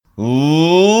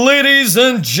Ladies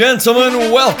and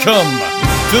gentlemen, welcome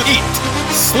to Eat,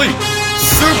 Sleep,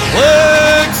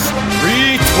 Suplex,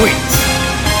 Retweet.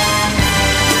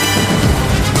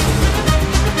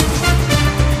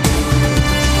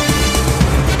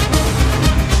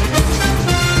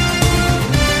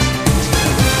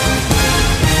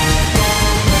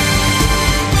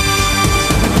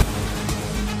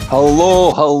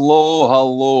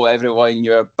 Hello, everyone.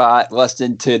 You're back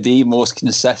listening to the most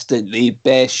consistent, the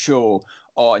best show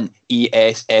on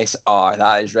ESSR.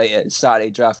 That is right, it's Saturday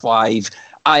Draft Live.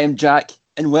 I am Jack,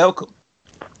 and welcome.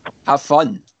 Have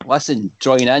fun. Listen,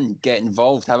 join in, get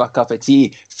involved, have a cup of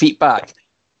tea, feedback.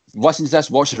 Listen to this,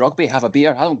 watch the rugby, have a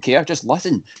beer. I don't care. Just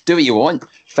listen. Do what you want.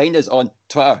 Find us on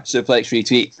Twitter, Suplex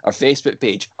Retweet, our Facebook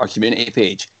page, our community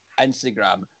page,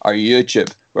 Instagram, our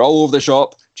YouTube. We're all over the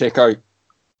shop. Check out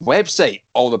website,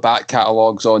 all the back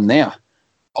catalogues on there,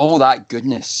 all that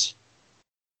goodness,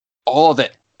 all of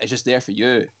it is just there for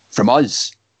you, from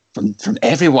us, from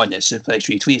everyone at Suplex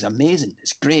Retweet. It's amazing.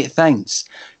 It's great things.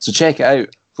 So check it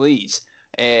out, please.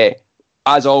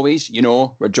 As always, you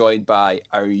know, we're joined by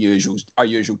our usual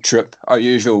troop, our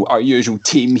usual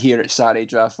team here at Saturday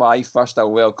Draft Live. First,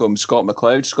 I'll welcome Scott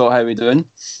McLeod. Scott, how are we doing?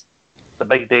 It's a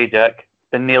big day, Jack. It's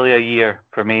been nearly a year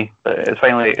for me, but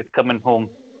it's coming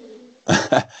home.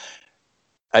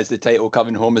 Is the title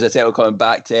coming home? Is the title coming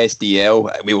back to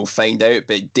SDL? We will find out.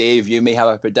 But Dave, you may have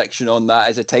a prediction on that.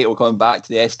 Is the title coming back to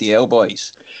the SDL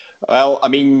boys? Well, I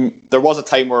mean, there was a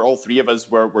time where all three of us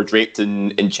were draped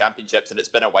in championships, and it's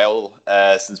been a while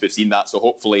since we've seen that. So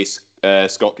hopefully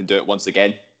Scott can do it once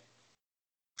again.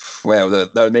 Well,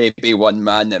 there may be one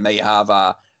man that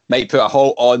might put a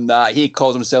halt on that. He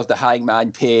calls himself the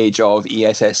Hangman Page of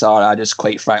ESSR. I just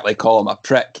quite frankly call him a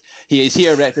prick. He is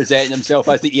here representing himself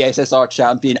as the ESSR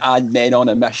champion and men on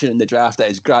a mission in the draft.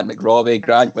 That is Grant McRobbie.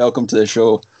 Grant, welcome to the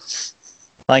show.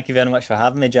 Thank you very much for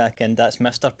having me, Jack, and that's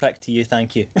Mr. Prick to you.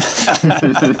 Thank you.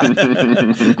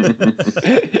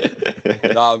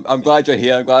 No, I'm glad you're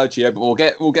here. But we'll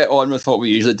get on with what we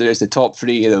usually do. It's the top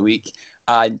three of the week.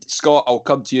 And Scott, I'll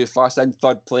come to you first. In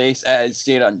third place, it is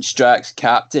Sarah and Strax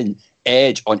captain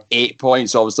Edge on 8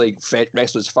 points. Obviously,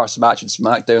 wrestler's first match in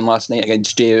SmackDown last night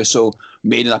against Jey Uso,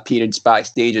 made an appearance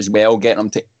backstage as well, getting them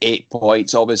to 8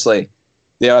 points. Obviously,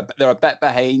 they're a bit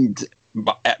behind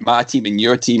my team and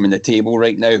your team in the table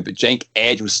right now, but Jink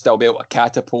Edge will still be able to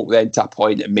catapult them to a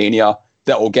point at Mania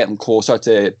that will get them closer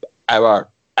to our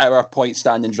point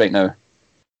standings right now.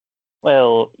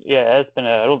 Well, yeah, it's been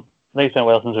I think it's been a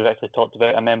while since we've actually talked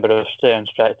about a member of Stern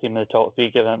Strat team in the top three,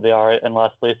 given that they are in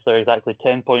last place. They're exactly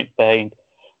 10 points behind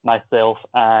myself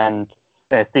and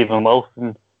Stephen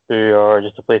Wilson, who are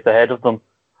just a place ahead of them.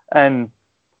 And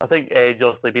I think Edge,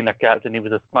 obviously being their captain, he was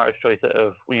the smartest choice out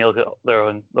of when you look at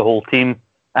the whole team.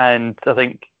 And I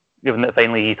think, given that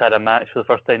finally he's had a match for the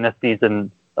first time this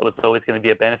season, that was always going to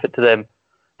be a benefit to them.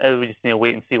 We just need to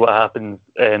wait and see what happens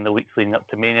in the weeks leading up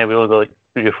to Mania. We only got like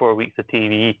 3 or 4 weeks of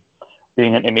TV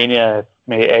being into Mania. If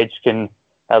maybe Edge can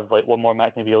have like one more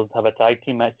match, maybe he'll have a tag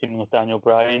team match teaming with Daniel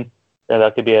Bryan, then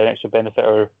that could be an extra benefit.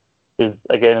 Or because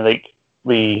again, like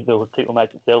the title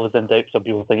match itself is in doubt. Some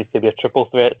people think it's going to be a triple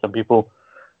threat. Some people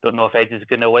don't know if Edge is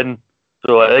going to win.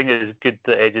 So I think it's good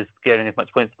that Edge is getting as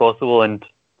much points as possible, and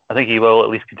I think he will at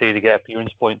least continue to get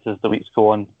appearance points as the weeks go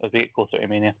on, as we get closer to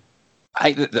Mania.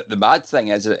 I think the mad thing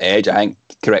is that Edge, I think,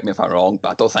 correct me if I'm wrong, but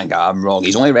I don't think I'm wrong.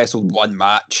 He's only wrestled one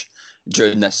match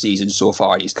during this season so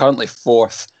far. He's currently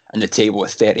 4th in the table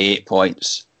with 38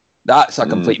 points. That's a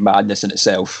complete madness in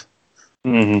itself.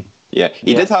 Mm-hmm. Yeah,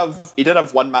 he did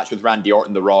have one match with Randy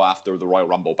Orton, the Raw after the Royal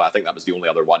Rumble, but I think that was the only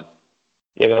other one.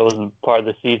 Yeah, that wasn't part of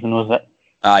the season, was it?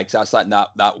 Because that's like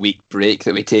that week break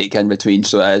that we take in between.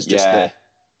 So it is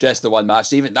just the one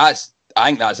match. Even I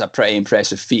think that's a pretty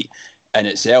impressive feat in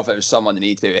itself. It was someone that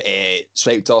needed to be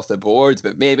swiped off the board.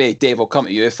 But maybe Dave, will come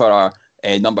to you for our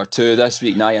number 2 this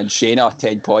week. Nia and Shayna,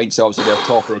 10 points. Obviously, they're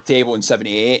top of the table in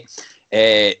 78.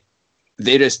 They're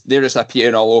just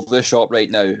appearing all over the shop right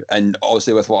now. And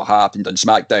obviously, with what happened on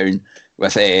SmackDown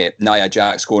with Nia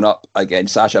Jax going up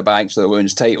against Sasha Banks for the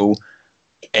women's title,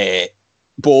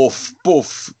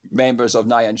 both members of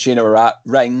Nia and Shayna were at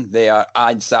ring there,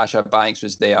 and Sasha Banks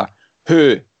was there,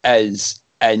 who is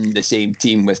in the same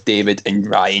team with David and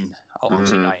Ryan,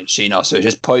 alongside Nia and Shayna. So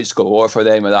just points galore for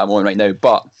them at that moment right now.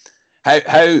 But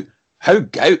how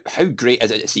great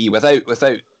is it to see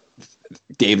without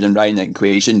David and Ryan in the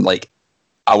equation, like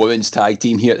a women's tag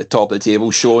team here at the top of the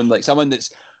table, showing like someone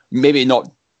that's maybe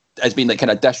not has been like kind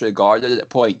of disregarded at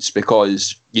points,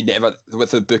 because you never,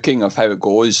 with the booking of how it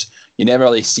goes, you never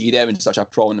really see them in such a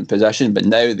prominent position. But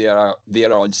now they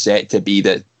are on set to be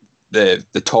the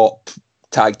top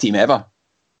tag team ever.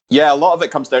 Yeah, a lot of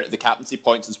it comes down to the captaincy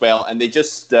points as well. And they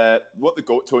just, what the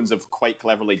Goat Tones have quite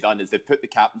cleverly done is they've put the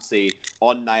captaincy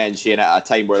on Nia and Shayna at a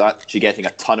time where they're actually getting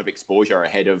a ton of exposure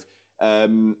ahead of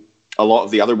a lot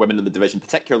of the other women in the division,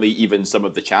 particularly even some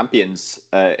of the champions,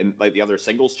 like the other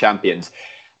singles champions.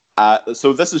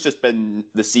 So this has just been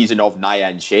the season of Nia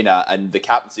and Shayna, and the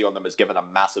captaincy on them has given a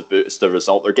massive boost to the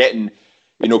result. They're getting,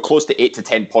 close to 8 to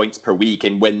 10 points per week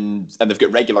and wins, and they've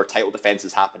got regular title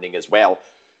defenses happening as well.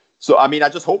 So, I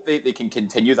just hope they can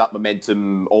continue that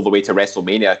momentum all the way to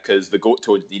WrestleMania, because the Goat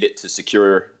Toads need it to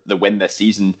secure the win this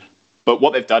season. But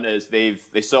what they've done is they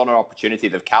saw an opportunity,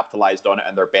 they've capitalised on it,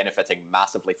 and they're benefiting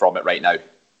massively from it right now.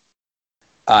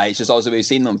 It's just also we've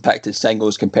seen them picked as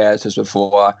singles competitors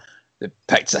before. They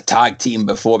picked as a tag team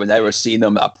before, but now we're seeing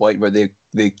them at a point where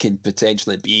they can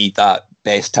potentially be that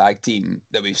best tag team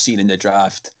that we've seen in the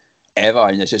draft ever.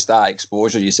 And it's just that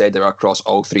exposure. You said they're across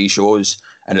all 3 shows,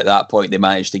 and at that point they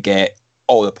managed to get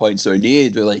all the points they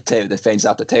needed with like title defense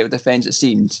after title defense, it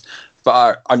seems.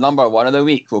 But our number one of the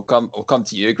week will come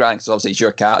to you, Grant, because obviously it's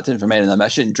your captain for Men on a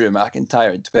Mission, Drew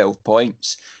McIntyre, at 12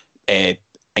 points. And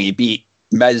he beat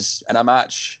Miz in a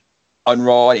match on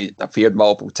Raw. He appeared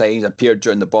multiple times, appeared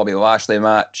during the Bobby Lashley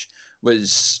match.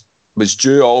 Was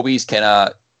Drew always kind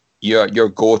of your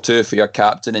go-to for your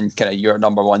captain and kind of your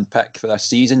number one pick for this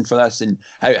season for this? And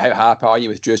how happy are you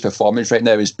with Drew's performance right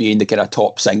now as being the kind of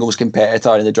top singles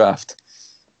competitor in the draft?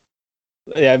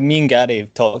 Yeah, me and Gary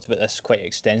have talked about this quite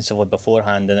extensively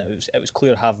beforehand, and it was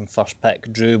clear having first pick,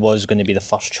 Drew was going to be the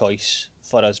first choice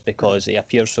for us because he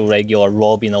appears so regular.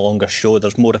 Raw being a longer show,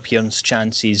 there's more appearance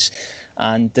chances,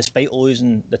 and despite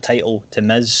losing the title to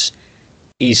Miz,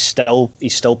 he's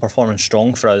still performing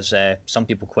strong for us. Some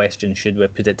people question should we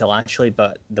put it to Lashley,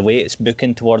 but the way it's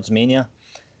booking towards Mania,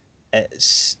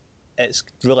 it's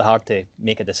really hard to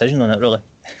make a decision on it. Really,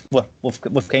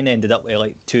 we've kind of ended up with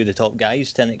like 2 of the top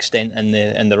guys to an extent in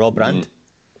the Raw brand.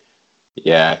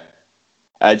 Yeah.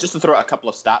 Just to throw out a couple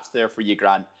of stats there for you,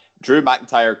 Grant. Drew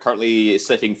McIntyre currently is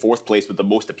sitting 4th place with the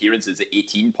most appearances at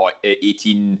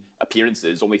 18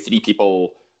 appearances. Only 3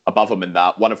 people above him in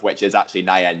that, one of which is actually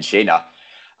Nia and Shayna.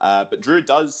 But Drew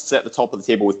does sit at the top of the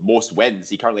table with most wins.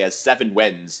 He currently has 7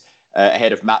 wins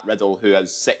ahead of Matt Riddle, who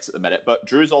has 6 at the minute. But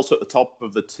Drew's also at the top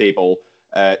of the table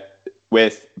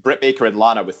with Britt Baker and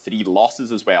Lana with 3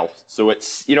 losses as well. So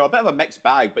it's, a bit of a mixed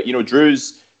bag. But,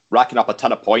 Drew's racking up a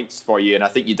ton of points for you. And I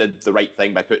think you did the right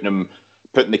thing by putting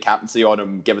the captaincy on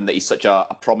him, given that he's such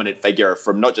a prominent figure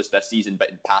from not just this season, but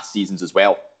in past seasons as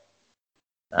well.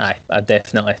 Aye, I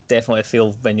definitely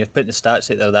feel when you're putting the stats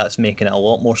out there, that's making it a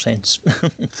lot more sense.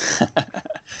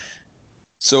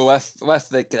 So with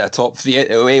the kind of top 3 out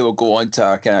the way, we'll go on to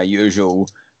our kind of usual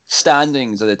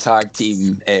standings of the tag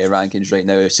team rankings right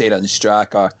now. Sarah and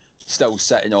Strack are still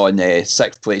sitting on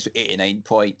 6th place with 89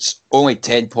 points, only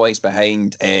 10 points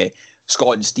behind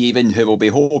Scott and Stephen, who will be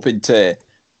hoping to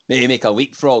maybe make a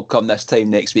leapfrog come this time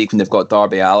next week when they've got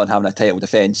Darby Allin having a title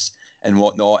defence and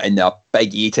whatnot, and a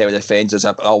Big E title defence. There's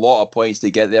a lot of points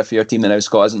to get there for your team now,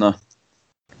 Scott, isn't there?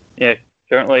 Yeah,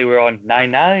 currently we're on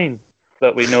 9-9,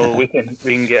 but we know we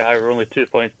can get higher. We're only 2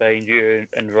 points behind you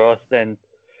and Ross. Then,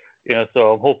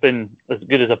 so I'm hoping, as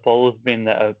good as Apollo's been,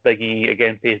 that a Big E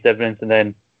again pays dividends, and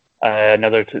then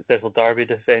another successful Darby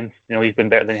defence. He's been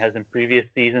better than he has in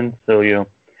previous seasons. So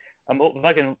I'm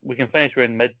hoping we can finish. We're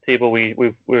in mid-table.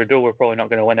 We're probably not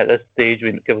going to win at this stage,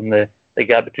 given the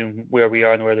gap between where we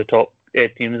are and where the top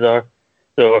 8 teams are.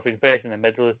 So if we can finish in the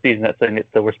middle of the season, that's something that's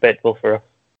still respectable for us.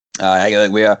 I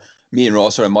think me and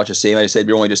Ross are much the same. I said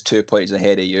we're only just 2 points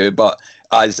ahead of you, but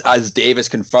as Dave has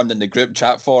confirmed in the group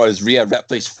chat for us, Rhea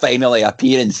Ripley's finally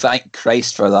appearing. Thank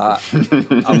Christ for that.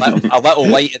 a little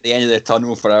light at the end of the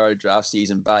tunnel for our draft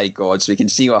season, by God, so we can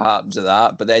see what happens to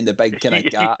that. But then the big kind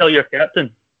of gap. Still your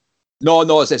captain? No,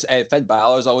 it's Finn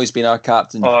Balor's always been our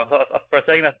captain. Oh, for a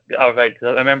second, I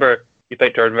remember you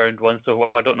picked her in round 1,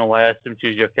 so I don't know why I assumed she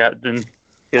was your captain.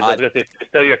 Because I was going to say,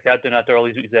 still your captain after all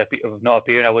these weeks of not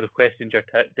appearing, I would have questioned your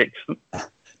tactics.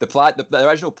 The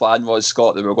original plan was,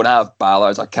 Scott, that we were going to have Balor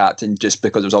as our captain just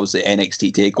because it was obviously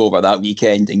NXT TakeOver that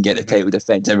weekend and get the title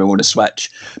defence and everyone to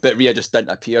switch. But Rhea just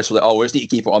didn't appear, so we just need to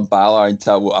keep it on Balor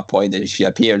until a point that she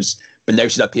appears. But now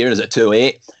she's appearing, is it too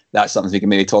late? That's something we can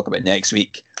maybe talk about next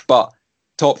week. But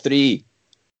top 3,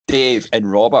 Dave and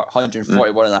Robert,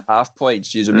 141.5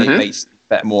 points. Usually make a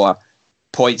bit more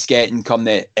points getting come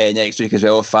next week as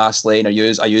well. Fastlane,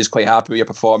 are you quite happy with your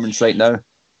performance right now?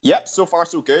 Yep, so far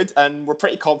so good, and we're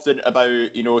pretty confident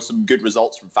about some good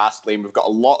results from Fastlane. We've got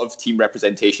a lot of team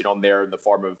representation on there in the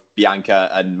form of Bianca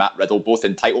and Matt Riddle, both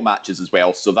in title matches as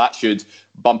well. So that should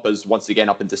bump us once again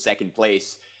up into 2nd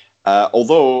place.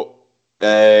 Although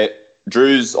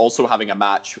Drew's also having a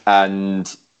match,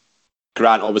 and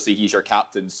Grant, obviously, he's your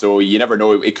captain, so you never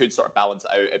know. It could sort of balance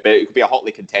it out a bit. It could be a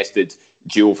hotly contested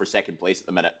duel for second place at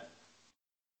the minute.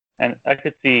 And I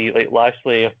could see like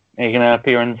Lashley making an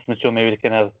appearance, and so maybe to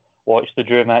kind of watch the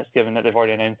Drew match, given that they've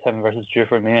already announced him versus Drew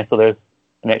for Mania, so there's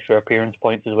an extra appearance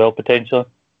points as well, potentially.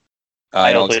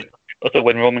 And also,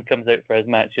 when Roman comes out for his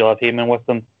match, you'll have Heyman with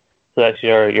him, so that's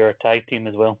your tag team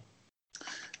as well.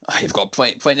 You've got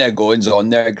plenty of goings on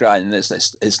there, Grant, and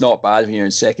it's not bad when you're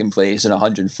in second place and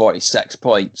 146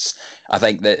 points. I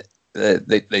think that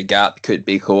the gap could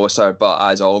be closer, but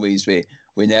as always, we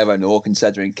never know,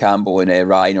 considering Campbell and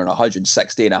Ryan are on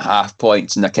 160.5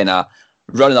 points, and they're kind of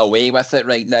running away with it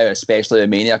right now, especially the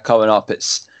Mania coming up.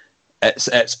 It's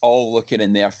all looking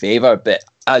in their favour, but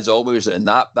as always in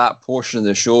that portion of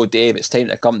the show, Dave, it's time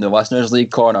to come to the Listeners League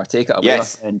corner. Take it away.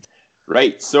 Yes.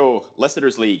 Right, so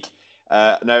Listeners League.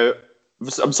 Now,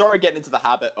 I'm sort of getting into the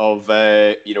habit of,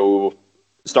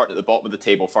 starting at the bottom of the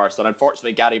table first. And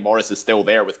unfortunately, Gary Morris is still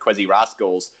there with Quizzy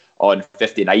Rascals on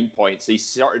 59 points. He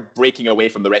started breaking away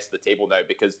from the rest of the table now,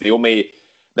 because the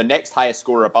next highest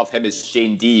scorer above him is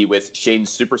Shane D with Shane's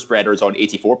Super Spreaders on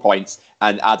 84 points,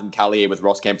 and Adam Callier with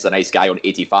Ross Kemp's a Nice Guy on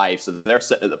 85. So they're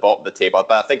sitting at the bottom of the table.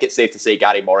 But I think it's safe to say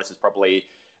Gary Morris is probably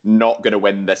not going to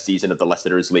win this season of the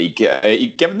Listeners League.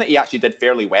 Given that he actually did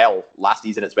fairly well last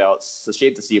season as well, it's a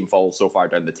shame to see him fall so far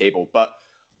down the table. But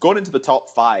going into the top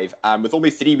five, and with only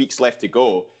 3 weeks left to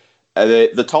go,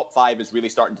 the top five is really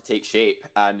starting to take shape,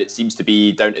 and it seems to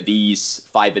be down to these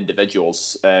 5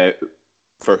 individuals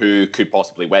for who could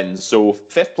possibly win. So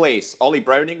 5th place, Ollie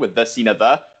Browning with This Cena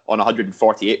The on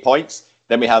 148 points.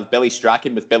 Then we have Billy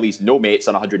Strachan with Billy's No Mates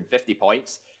on 150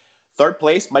 points. 3rd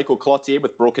place, Michael Cloutier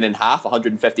with Broken in Half,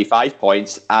 155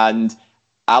 points. And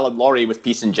Alan Laurie with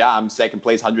Peace and Jam, 2nd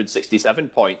place, 167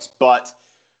 points. But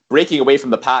breaking away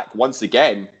from the pack once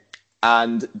again,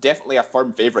 and definitely a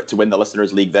firm favourite to win the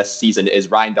Listeners League this season,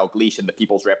 is Ryan Dalgleish in the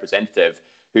People's Representative,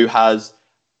 who has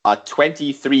a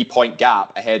 23-point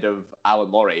gap ahead of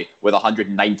Alan Laurie with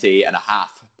 190.5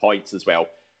 points as well.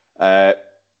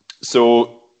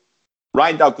 So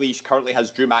Ryan Dalgleish currently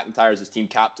has Drew McIntyre as his team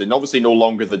captain, obviously no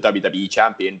longer the WWE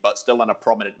champion, but still in a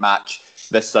prominent match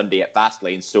this Sunday at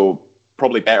Fastlane, so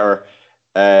probably better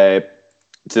so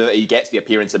that he gets the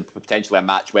appearance and potentially a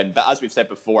match win. But as we've said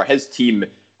before, his team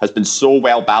has been so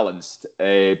well balanced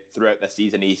throughout this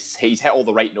season. He's hit all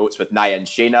the right notes with Nia and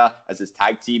Shayna as his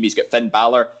tag team. He's got Finn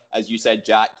Balor, as you said,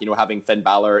 Jack. Having Finn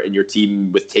Balor in your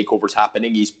team with takeovers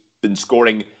happening, he's been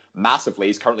scoring massively.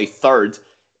 He's currently 3rd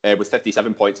with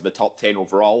 57 points in the top 10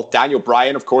 overall. Daniel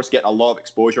Bryan, of course, getting a lot of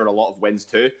exposure and a lot of wins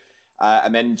too.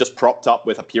 And then just propped up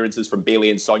with appearances from Bayley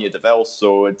and Sonya Deville.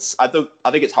 So I think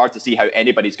it's hard to see how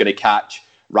anybody's going to catch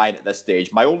Ryan at this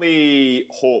stage. My only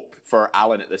hope for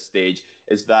Alan at this stage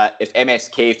is that if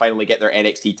MSK finally get their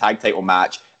NXT tag title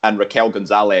match and Raquel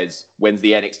Gonzalez wins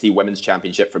the NXT Women's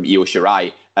Championship from Io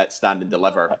Shirai at Stand and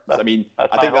Deliver. I think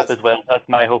that's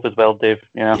my hope as well, Dave.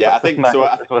 Yeah, I think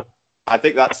so. I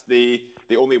think that's the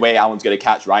only way Alan's going to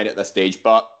catch Ryan at this stage.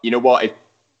 But you know what? If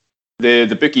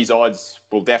the bookies' odds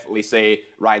will definitely say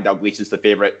Ryan Dalgleish is the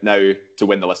favourite now to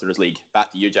win the Listeners League.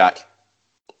 Back to you, Jack.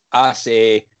 I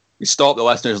say we stop the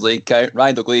Listeners League count.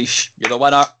 Ryan Dalgleish, you're the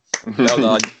winner. Well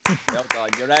done. Well done.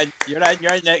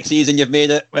 You're in next season. You've made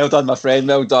it. Well done, my friend.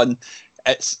 Well done.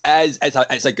 It's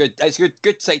a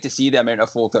good sight to see the amount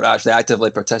of folk that are actually actively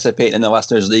participating in the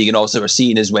Listeners League, and also we're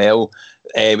seeing as well.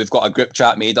 We've got a group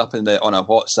chat made up on a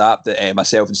WhatsApp that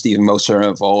myself and Stephen Wilson are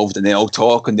involved, and they all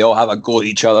talk and they all have a go at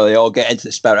each other. They all get into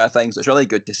the spirit of things. It's really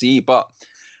good to see. But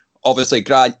obviously,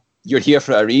 Grant, you're here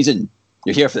for a reason.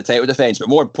 You're here for the title defence, but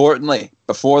more importantly,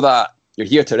 before that, you're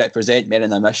here to represent Men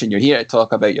in a Mission. You're here to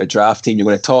talk about your draft team. You're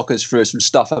going to talk us through some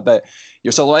stuff about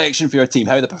your selection for your team,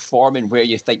 how they're performing, where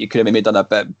you think you could have maybe done a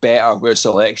bit better, where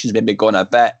selections maybe gone a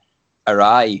bit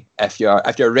awry. If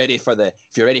you're ready for the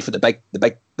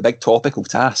big topical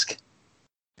task.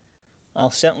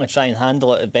 I'll certainly try and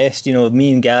handle it at best.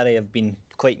 Me and Gary have been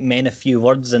quite men a few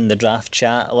words in the draft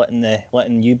chat,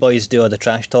 letting you boys do all the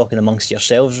trash talking amongst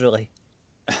yourselves, really.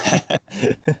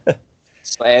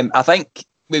 So, I think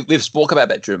we've spoken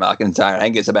about Drew McIntyre. I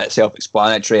think it's a bit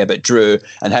self-explanatory about Drew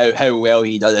and how well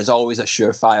he does. There's always a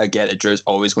surefire get that Drew's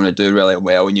always going to do really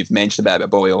well. And you've mentioned a bit about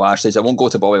Bobby Lashley, so I won't go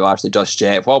to Bobby Lashley just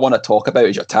yet. What I want to talk about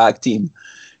is your tag team.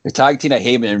 Your tag team of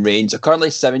Heyman and Reigns are currently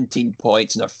 17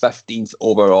 points and they're 15th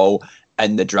overall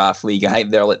in the draft league. I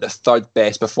think they're like the 3rd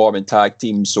best performing tag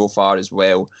team so far as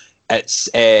well. It's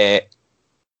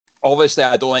obviously,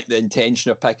 I don't think the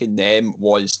intention of picking them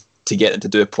was to get them to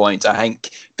do points. I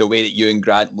think the way that you and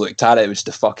Grant looked at it was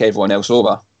to fuck everyone else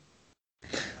over.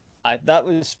 That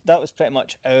was pretty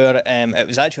much our. It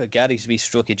was actually Gary's wee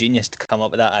stroke of genius to come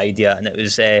up with that idea, and it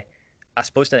was, I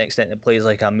suppose, to an extent, it plays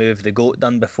like a move the GOAT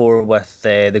done before with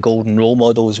the golden role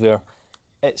models, where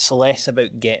it's less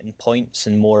about getting points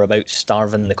and more about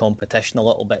starving the competition a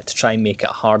little bit to try and make it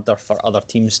harder for other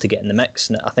teams to get in the mix.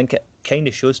 And I think it kind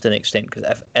of shows to an extent,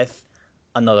 because if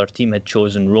another team had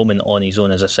chosen Roman on his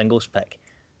own as a singles pick,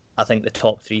 I think the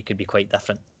top three could be quite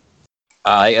different.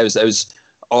 I was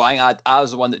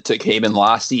the one that took Heyman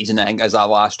last season, I think, as that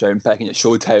last round pick, and it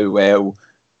showed how well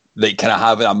like kind of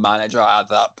having a manager at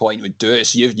that point would do it.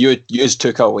 So you just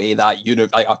took away that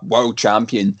like a world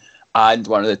champion and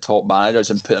one of the top managers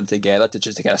and put them together to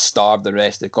just kind of starve the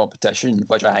rest of the competition,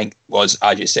 which I think was,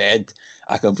 as you said,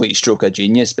 a complete stroke of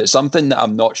genius. But something that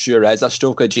I'm not sure is a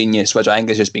stroke of genius, which I think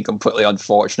has just been completely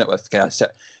unfortunate with kind of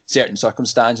certain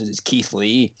circumstances, is Keith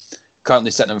Lee, currently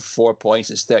sitting on 4 points,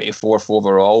 is 34th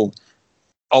overall.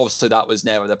 Obviously, that was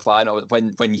never the plan.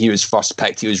 When he was first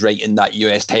picked, he was right in that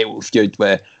US title feud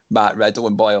with Matt Riddle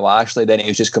and Bobby Lashley. Then he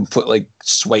was just completely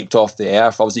swiped off the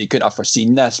earth. Obviously, you couldn't have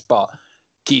foreseen this, but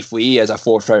Keith Lee as a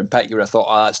 4th round pick, you would have thought,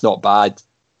 oh, that's not bad,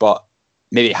 but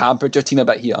maybe hampered your team a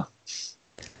bit here.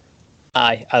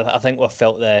 I think we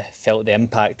felt the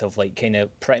impact of like kind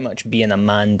of pretty much being a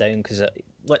man down, because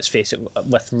let's face it,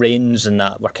 with Reigns and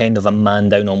that, we're kind of a man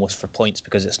down almost for points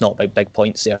because it's not about big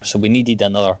points there. So we needed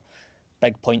another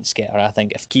big points getter. I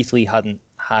think if Keith Lee hadn't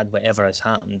had whatever has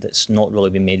happened, it's not really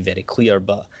been made very clear.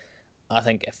 But I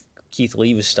think if Keith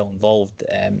Lee was still involved,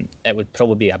 it would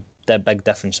probably be a big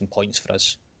difference in points for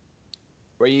us.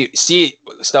 Were you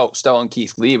still on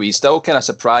Keith Lee? Were you still kind of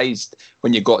surprised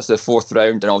when you got to the 4th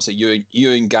round, and obviously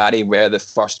you and Gary were the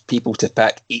first people to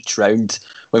pick each round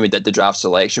when we did the draft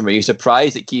selection? Were you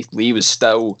surprised that Keith Lee was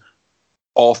still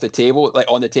off the table, like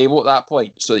on the table at that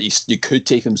point, so that you could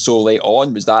take him so late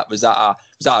on? Was that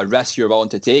a risk you were willing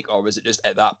to take, or was it just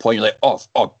at that point you're like,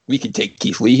 oh, we can take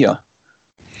Keith Lee here?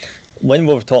 When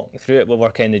we were talking through it, we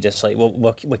were kind of just like,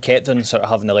 we kept on sort of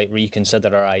having to like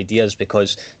reconsider our ideas,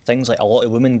 because things like a lot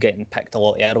of women getting picked a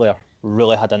lot earlier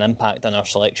really had an impact on our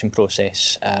selection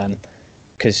process.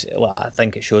 Because I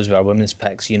think it shows with our women's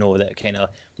picks, that kind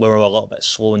of we were a little bit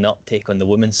slow in the uptake on the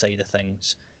women's side of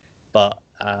things. But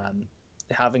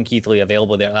having Keith Lee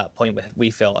available there at that point, we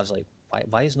felt as like,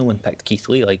 why has no one picked Keith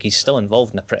Lee? Like, he's still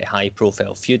involved in a pretty high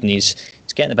profile feud, and he's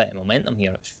getting a bit of momentum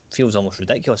here. It feels almost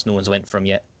ridiculous no one's went for him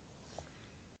yet.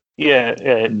 Yeah,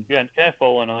 and kind of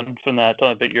following on from that,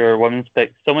 talking about your women's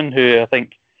pick, someone who I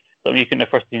think something you couldn't have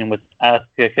first seen was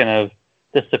Asuka kind of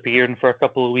disappearing for a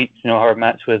couple of weeks. Her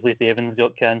match with Lacey Evans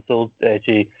got cancelled.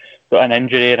 She got an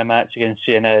injury in a match against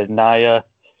Shayna and Nia.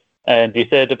 And you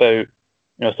said about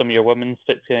some of your women's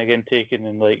picks kind of getting taken,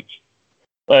 and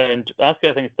Asuka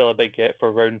I think is still a big get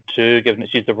for round 2, given that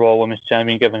she's the Raw Women's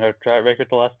Champion, given her track record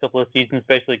the last couple of seasons,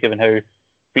 especially given how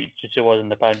featured she was in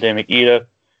the pandemic era.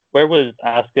 Where was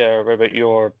Asuka, or about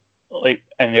your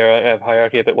in your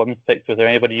hierarchy about women's picks? Was there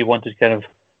anybody you wanted kind of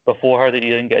before her that you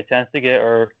didn't get a chance to get,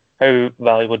 or how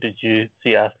valuable did you see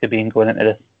Asuka being going into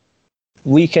this?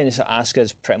 We kind of saw Asuka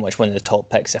as pretty much one of the top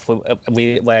picks. If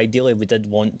we ideally we did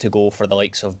want to go for the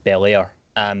likes of Belair,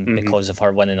 because of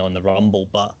her winning on the Rumble,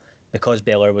 but because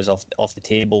Belair was off the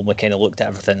table, we kind of looked at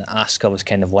everything. Asuka was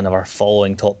kind of one of our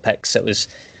following top picks. It was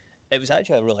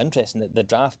actually really interesting that the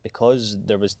draft, because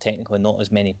there was technically not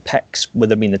as many picks, with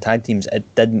there being the tag teams, it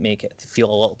did make it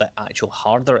feel a little bit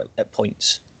harder at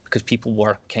points, because people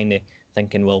were kind of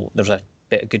thinking, well, there's a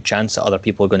good chance that other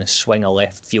people are going to swing a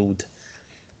left field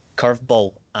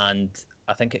curveball, and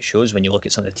I think it shows when you look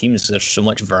at some of the teams. There's so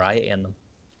much variety in them.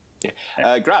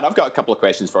 Yeah. Grant, I've got a couple of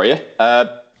questions for you.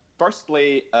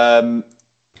 Firstly,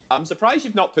 I'm surprised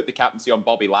you've not put the captaincy on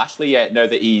Bobby Lashley yet, now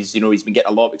that he's been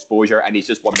getting a lot of exposure and he's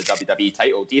just won the WWE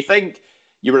title. Do you think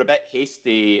you were a bit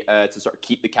hasty to sort of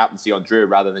keep the captaincy on Drew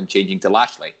rather than changing to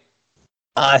Lashley?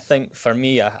 I think for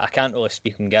me, I can't really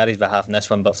speak on Gary's behalf in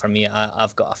this one, but for me,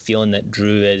 I've got a feeling that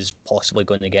Drew is possibly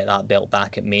going to get that belt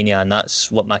back at Mania, and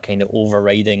that's what my kind of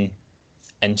overriding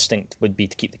instinct would be,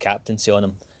 to keep the captaincy on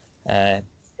him.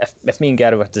 If me and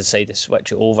Gary were to decide to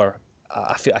switch it over,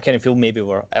 I kind of feel maybe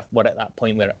we're at that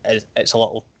point where it's a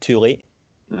little too late.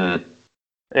 Sorry,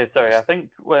 I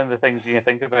think one of the things you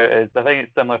think about is, I think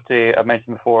it's similar to, I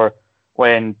mentioned before,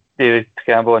 when David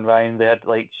Campbell and Ryan, they had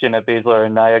like Shayna Baszler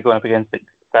and Nia going up against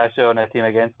Sasha on a team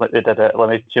against, like they did at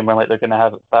Elimination, like they're going to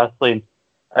have it Fastlane,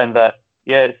 and that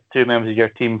it's 2 members of your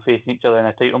team facing each other in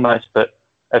a title match, but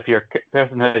if your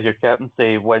person who has your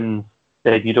captaincy wins,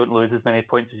 then you don't lose as many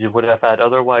points as you would have had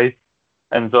otherwise.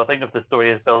 And so I think if the story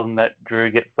is building that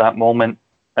Drew gets that moment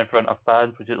in front of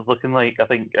fans, which it's looking like, I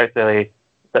think actually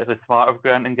actually smart of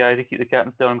Grant and Guy to keep the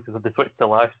captaincy on, because if they switched to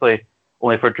Lashley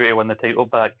only for Drew to win the title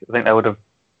back, I think that would have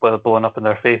blown up in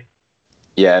their face.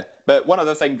 Yeah, but one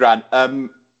other thing, Grant.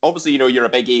 Obviously, you're a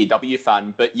big AEW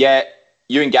fan, but yet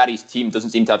you and Gary's team doesn't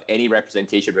seem to have any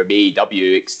representation from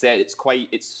AEW. Except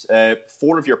it's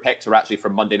 4 of your picks are actually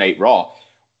from Monday Night Raw.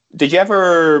 Did you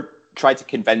ever try to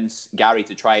convince Gary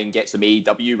to try and get some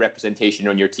AEW representation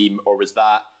on your team, or was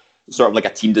that sort of like a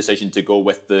team decision to go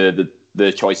with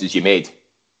the choices you made?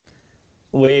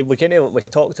 We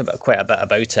talked about quite a bit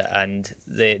about it, and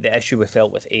the issue we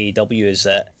felt with AEW is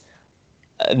that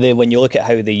when you look at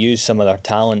how they use some of their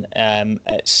talent,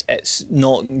 it's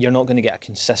not, you're not going to get a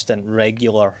consistent,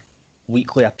 regular,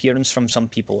 weekly appearance from some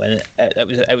people, and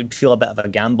it would feel a bit of a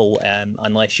gamble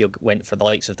unless you went for the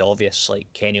likes of the obvious,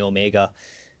 like Kenny Omega,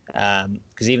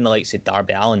 because even the likes of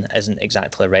Darby Allin isn't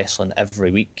exactly wrestling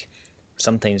every week.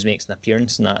 Sometimes makes an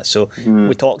appearance in that. So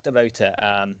we talked about it.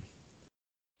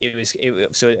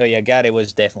 Gary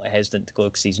was definitely hesitant to go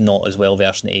because he's not as well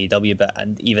versed in AEW.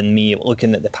 And even me,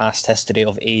 looking at the past history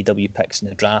of AEW picks in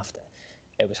the draft,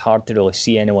 it was hard to really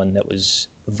see anyone that was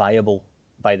viable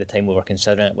by the time we were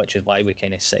considering it, which is why we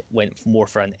kind of went more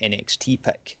for an NXT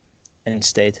pick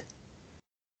instead.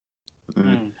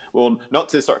 Well, not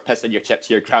to sort of piss in your chips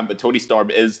here, Grant, but Tony Storm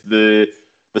is the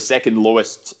second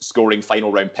lowest scoring final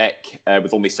round pick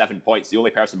with only 7 points. The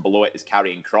only person below it is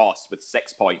Karrion Kross with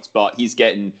 6 points, but he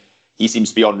seems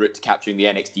to be en route to capturing the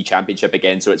NXT Championship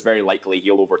again, so it's very likely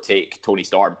he'll overtake Tony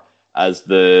Storm as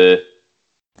the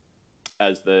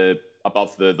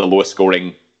above the lowest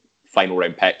scoring final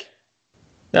round pick.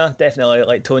 No, definitely.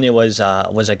 Like, Tony was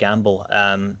a gamble.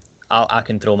 I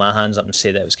can throw my hands up and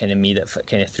say that it was kind of me that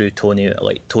kind of threw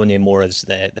Tony more as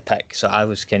the pick. So I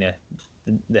was kind of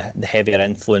the heavier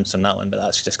influence on that one, but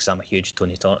that's just because I'm a huge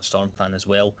Tony Storm fan as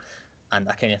well. And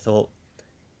I kind of thought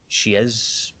she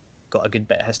has got a good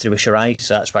bit of history with Shirai,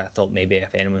 so that's why I thought maybe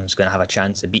if anyone's going to have a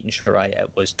chance of beating Shirai,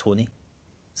 it was Tony.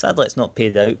 Sadly, it's not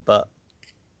paid out, but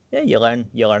yeah, you learn.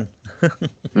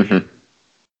 Mm-hmm.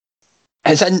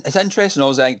 It's interesting.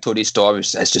 Also, I think Tony Storm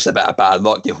is just a bit of bad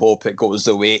luck. You hope it goes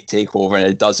the way it takeover, and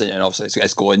it doesn't. And obviously,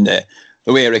 it's going the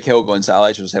way Raquel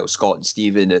Gonzalez was helped Scott and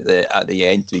Steven at the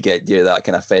end. We get that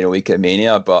kind of final week of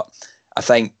Mania. But I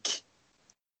think,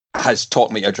 has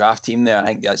talking about your draft team there, I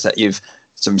think that's that you've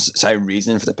some sound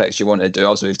reason for the picks you want to do.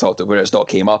 Also, we've talked about where it's not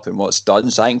came up and what's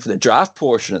done. So I think for the draft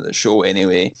portion of the show,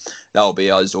 anyway, that'll be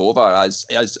us over. As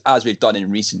we've done in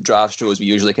recent draft shows, we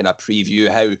usually kind of preview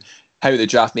how the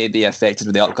draft may be affected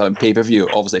with the upcoming pay-per-view.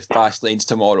 Obviously, Fastlane's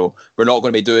tomorrow. We're not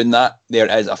going to be doing that. There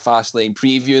is a Fastlane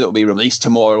preview that will be released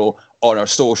tomorrow on our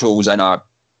socials and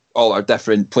all our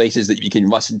different places that you can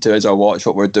listen to as or watch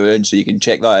what we're doing, so you can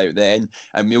check that out then.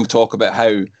 And we'll talk about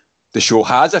how the show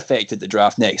has affected the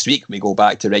draft next week when we go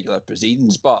back to regular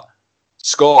proceedings. But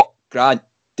Scott, Grant,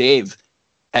 Dave,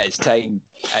 it's time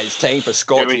for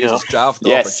Scott to use his draft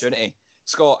opportunity.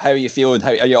 Scott, how are you feeling?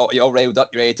 Are you all riled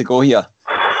up? You ready to go here?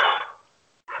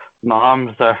 My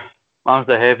arms are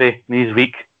heavy, knees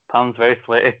weak, palms very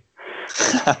sweaty.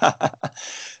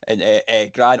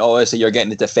 And Grant, obviously you're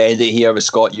getting to defend it here with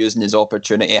Scott using his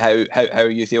opportunity. How are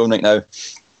you feeling right now?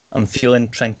 I'm feeling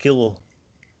tranquilo.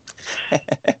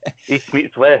 East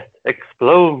meets West,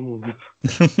 explode.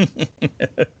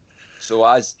 So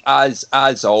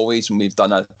as always, when we've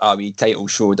done a wee title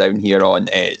showdown here on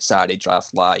Saturday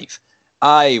Draft Live,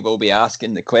 I will be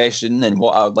asking the question, and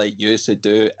what I would like you to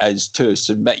do is to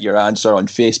submit your answer on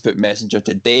Facebook Messenger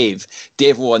to Dave.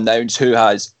 Dave will announce who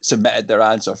has submitted their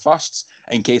answer first.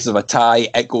 In case of a tie,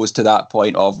 it goes to that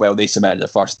point of, well, they submitted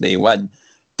it first, they win.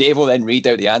 Dave will then read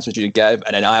out the answers you give,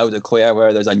 and then I'll declare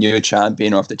whether there's a new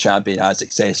champion or if the champion has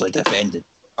successfully defended.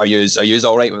 Are you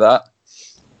all right with that?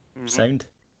 Mm-hmm. Sound.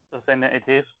 So send it to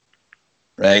Dave.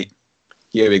 Right.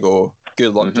 Here we go.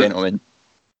 Good luck, gentlemen.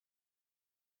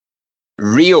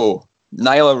 Rio,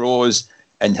 Nyla Rose,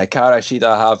 and Hikaru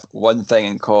Shida have one thing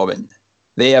in common.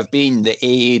 They have been the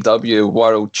AEW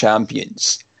World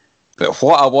Champions. But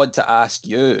what I want to ask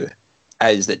you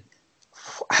is that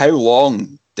how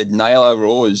long did Nyla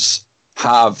Rose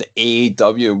have the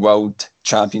AEW World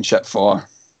Championship for?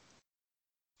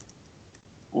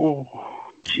 Oh,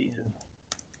 Jesus.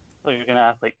 So you're going to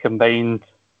ask, like, combined,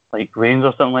 like, reigns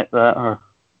or something like that, or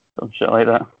some shit like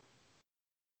that?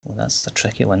 Well, that's a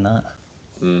tricky one, that.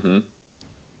 Mm-hmm.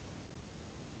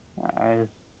 I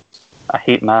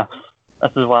hate maths.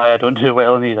 This is why I don't do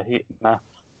well in these. I hate maths.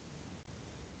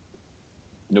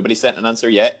 Nobody sent an answer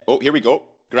yet. Oh, here we go.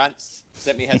 Grant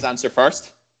sent me his answer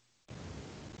first.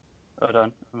 Hold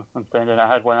on. I'm sending. I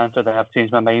had one answer, then I've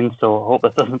changed my mind, so I hope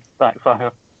this doesn't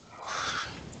backfire.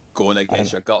 going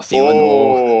against your gut feeling.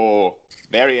 Oh,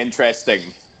 very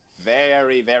interesting.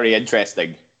 Very, very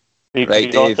interesting.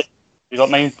 Right, Dave. You got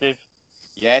mine, Dave?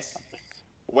 Yes.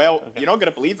 Well, you're not going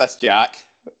to believe this, Jack,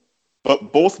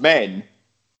 but both men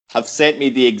have sent me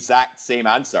the exact same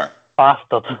answer.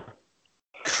 Bastard.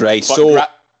 Christ.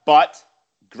 But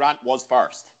Grant was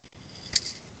first.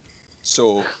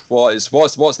 So what's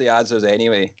the answers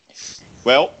anyway?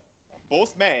 Well,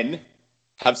 both men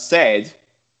have said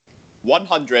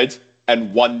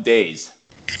 101 days.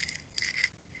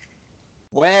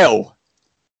 Well,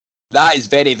 that is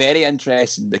very, very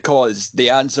interesting because the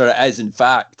answer is, in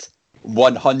fact,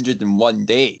 101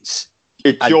 days.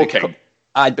 You're joking.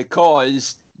 And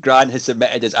because Grant has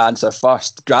submitted his answer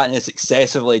first, Grant has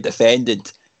successfully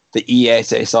defended the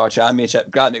ESSR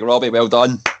Championship. Grant McRobbie, well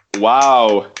done.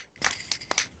 Wow.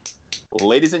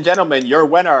 Ladies and gentlemen, your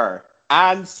winner,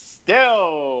 and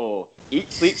still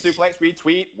Eat, Sleep, Suplex,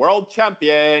 Retweet World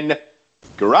Champion,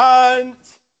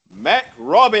 Grant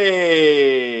McRobbie.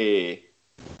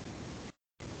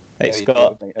 Hey,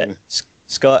 Scott.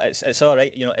 Scott, it's all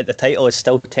right. You know, the title is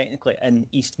still technically in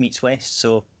East meets West,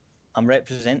 so I'm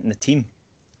representing the team,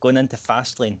 going into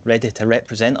Fastlane, ready to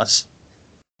represent us.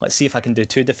 Let's see if I can do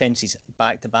 2 defences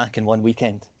back to back in one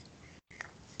weekend.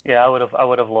 Yeah, I would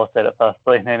have lost it at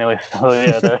Fastlane anyway. So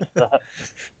yeah, there's that.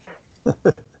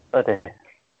 But,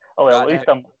 at least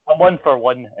I'm 1 for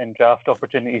 1 in draft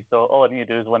opportunities. So all I need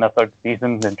to do is win a 3rd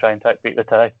season and try and break the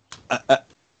tie.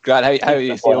 Grant, how are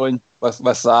you feeling with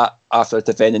that after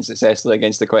defending successfully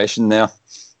against the question there?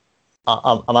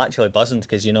 I'm actually buzzing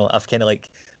because, you know, I've kind of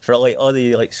for all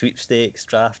the sweepstakes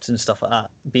drafts and stuff like that,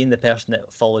 being the person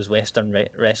that follows Western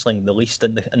wrestling the least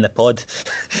in the pod,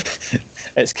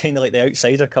 it's kind of like the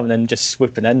outsider coming in, just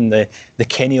swooping in, the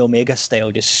Kenny Omega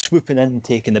style, just swooping in and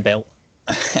taking the belt.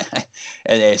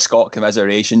 And Scott,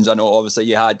 commiserations. I know obviously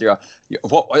you had your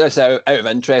what was out of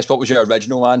interest, what was your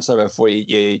original answer before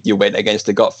you went against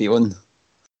the gut feeling?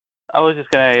 I was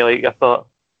just gonna I thought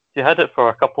she had it for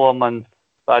a couple of months,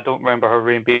 but I don't remember her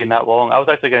reign being that long. I was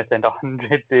actually going to send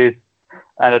 100 days,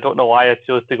 and I don't know why I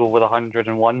chose to go with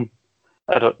 101.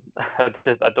 I don't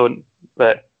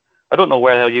know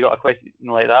where the hell you got a question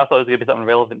like that. I thought it was going to be something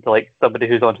relevant to somebody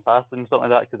who's on fast and something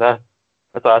like that, because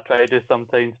that's what I try to do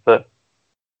sometimes. But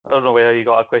I don't know where you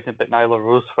got a question about Nyla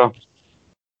Rose from.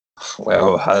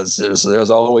 Well,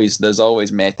 there's always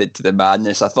method to the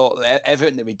madness. I thought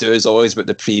everything that we do is always about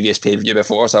the previous pay-per-view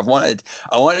before, so I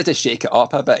wanted to shake it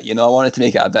up a bit. You know, I wanted to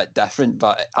make it a bit different,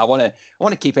 but I want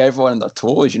to keep everyone on their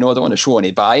toes. You know, I don't want to show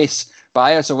any bias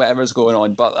or whatever's going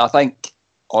on. But I think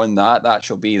on that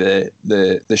shall be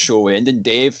the show ending.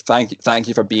 Dave, thank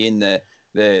you for being the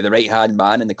right hand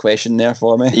man in the question there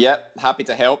for me. Yep, happy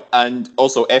to help. And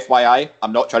also, FYI,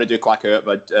 I'm not trying to do quack out of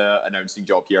an announcing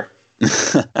job here.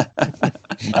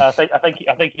 I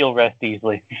think you'll rest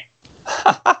easily.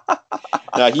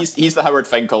 No, he's the Howard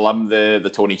Finkel. I'm the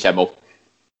Tony Chimmel.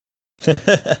 I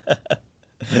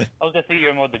was gonna say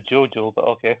you're more the JoJo, but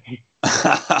okay.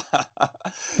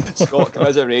 Scott,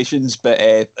 commiserations, but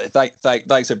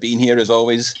thanks for being here as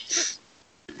always.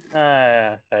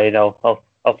 Fine.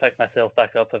 I'll pick myself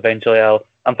back up eventually.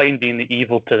 I'm fine being the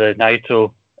evil to the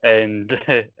Nitro in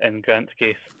Grant's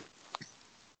case.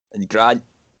 And Grant,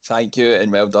 thank you,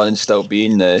 and well done, and still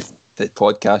being the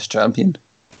podcast champion.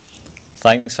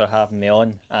 Thanks for having me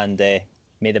on, and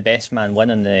may the best man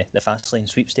win in the Fastlane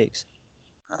sweepstakes.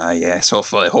 Yes,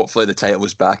 hopefully the title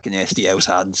was back in SDL's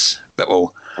hands, but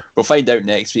we'll find out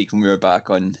next week when we're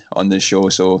back on the show.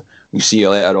 So we'll see you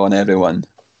later on, everyone.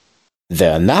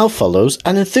 There now follows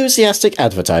an enthusiastic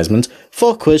advertisement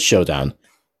for Quiz Showdown.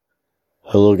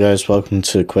 Hello guys, welcome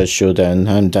to Quiz Showdown.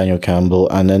 I'm Daniel Campbell,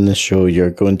 and in this show you're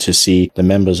going to see the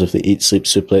members of the Eat, Sleep,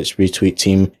 Suplex, Retweet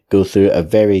team go through a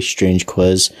very strange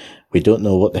quiz. We don't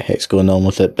know what the heck's going on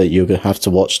with it, but you're going to have to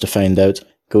watch to find out.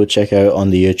 Go check out on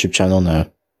the YouTube channel now.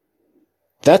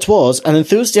 That was an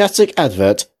enthusiastic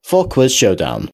advert for Quiz Showdown.